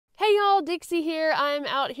y'all, Dixie here. I'm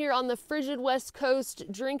out here on the frigid West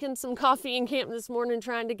Coast drinking some coffee in camp this morning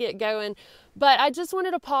trying to get going. But I just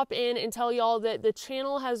wanted to pop in and tell y'all that the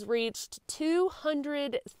channel has reached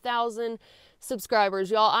 200,000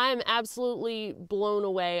 subscribers. Y'all, I am absolutely blown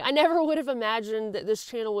away. I never would have imagined that this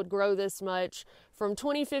channel would grow this much. From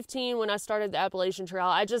 2015 when I started the Appalachian Trail,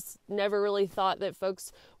 I just never really thought that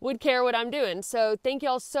folks would care what I'm doing. So thank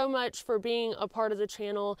y'all so much for being a part of the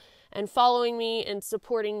channel and following me and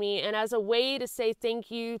supporting me. And as a way to say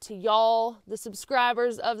thank you to y'all, the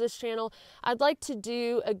subscribers of this channel, I'd like to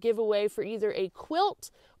do a giveaway for either a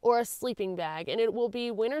quilt or a sleeping bag, and it will be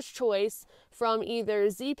winner's choice from either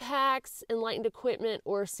Z-Packs, Enlightened Equipment,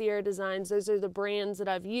 or Sierra Designs. Those are the brands that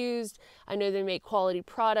I've used. I know they make quality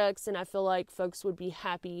products, and I feel like folks would be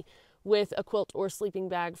happy with a quilt or sleeping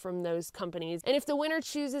bag from those companies. And if the winner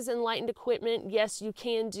chooses Enlightened Equipment, yes, you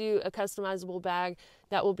can do a customizable bag.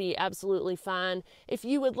 That will be absolutely fine. If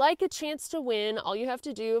you would like a chance to win, all you have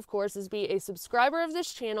to do, of course, is be a subscriber of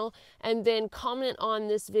this channel and then comment on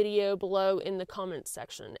this video below in the comments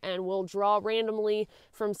section, and we'll draw randomly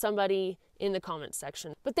from somebody in the comments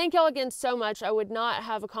section. But thank y'all again so much. I would not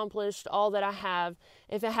have accomplished all that I have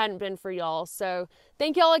if it hadn't been for y'all. So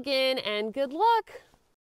thank y'all again, and good luck.